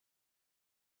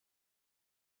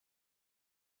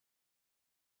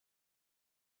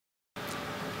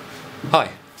Hi,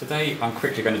 today I'm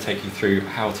quickly going to take you through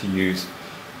how to use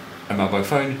a mobile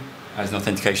phone as an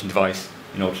authentication device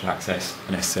in order to access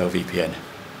an SSL VPN.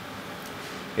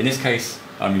 In this case,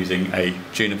 I'm using a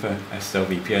Juniper SSL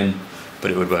VPN,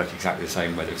 but it would work exactly the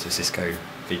same whether it's a Cisco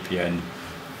VPN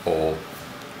or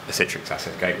a Citrix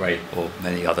Access Gateway or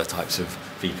many other types of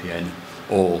VPN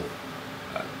or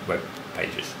web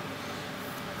pages.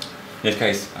 In this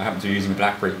case, I happen to be using a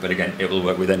BlackBerry, but again, it will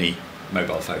work with any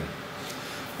mobile phone.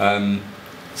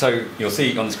 So you'll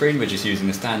see on the screen we're just using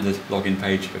the standard login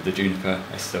page of the Juniper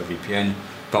SSL VPN,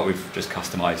 but we've just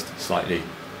customised slightly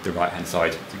the right hand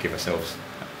side to give ourselves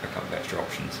a couple of extra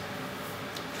options.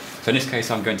 So in this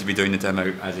case I'm going to be doing the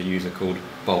demo as a user called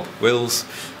Bob Wills.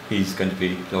 He's going to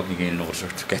be logging in order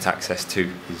to get access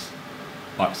to his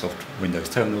Microsoft Windows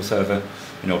terminal server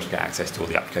in order to get access to all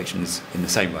the applications in the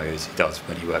same way as he does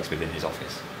when he works within his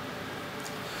office.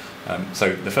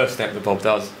 So the first step that Bob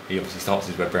does, he obviously starts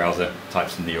his web browser,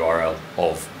 types in the URL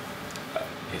of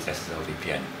his SSL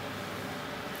VPN.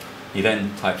 He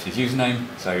then types his username,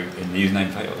 so in the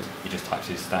username field he just types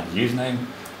his standard username,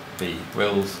 the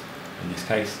Wills in this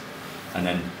case, and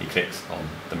then he clicks on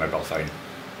the mobile phone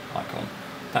icon.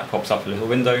 That pops up a little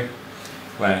window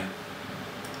where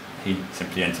he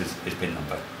simply enters his PIN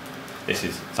number. This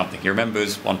is something he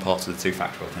remembers, one part of the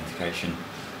two-factor authentication.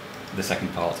 The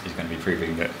second part is going to be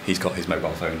proving that he's got his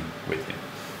mobile phone with him.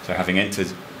 So having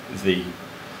entered the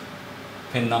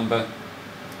PIN number,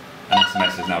 an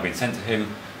SMS has now been sent to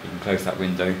him. You can close that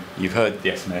window. You've heard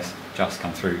the SMS just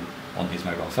come through on his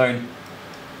mobile phone.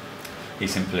 He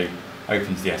simply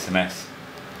opens the SMS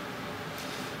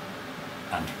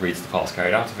and reads the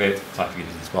passcode out of it, typing it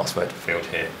in his password field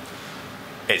here.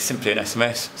 It's simply an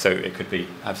SMS, so it could be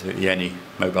absolutely any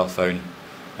mobile phone.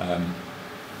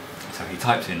 So he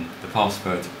types in the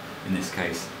password, in this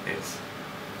case it's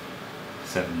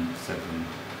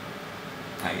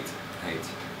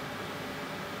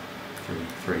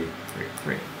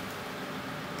 77883333.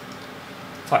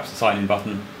 Types the sign in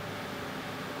button,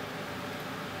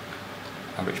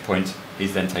 at which point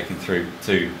he's then taken through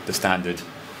to the standard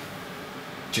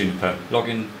Juniper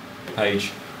login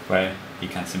page where he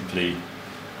can simply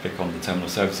click on the terminal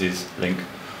services link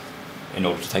in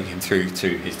order to take him through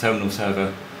to his terminal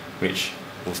server, which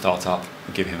will start up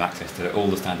and give him access to all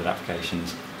the standard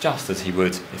applications just as he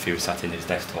would if he was sat in his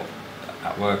desktop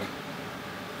at work.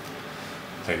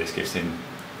 So this gives him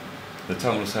the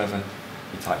terminal server,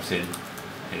 he types in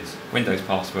his Windows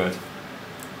password,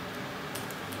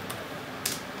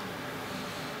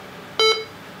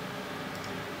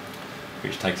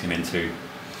 which takes him into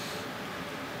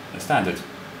the standard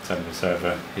terminal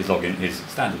server, his login, his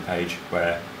standard page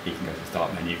where he can go to the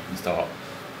start menu and start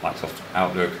Microsoft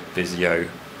Outlook, Visio,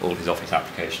 all his Office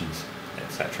applications,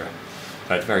 etc.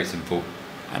 So it's very simple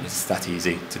and it's that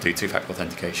easy to do two-factor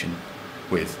authentication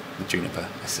with the Juniper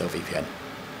SSL VPN.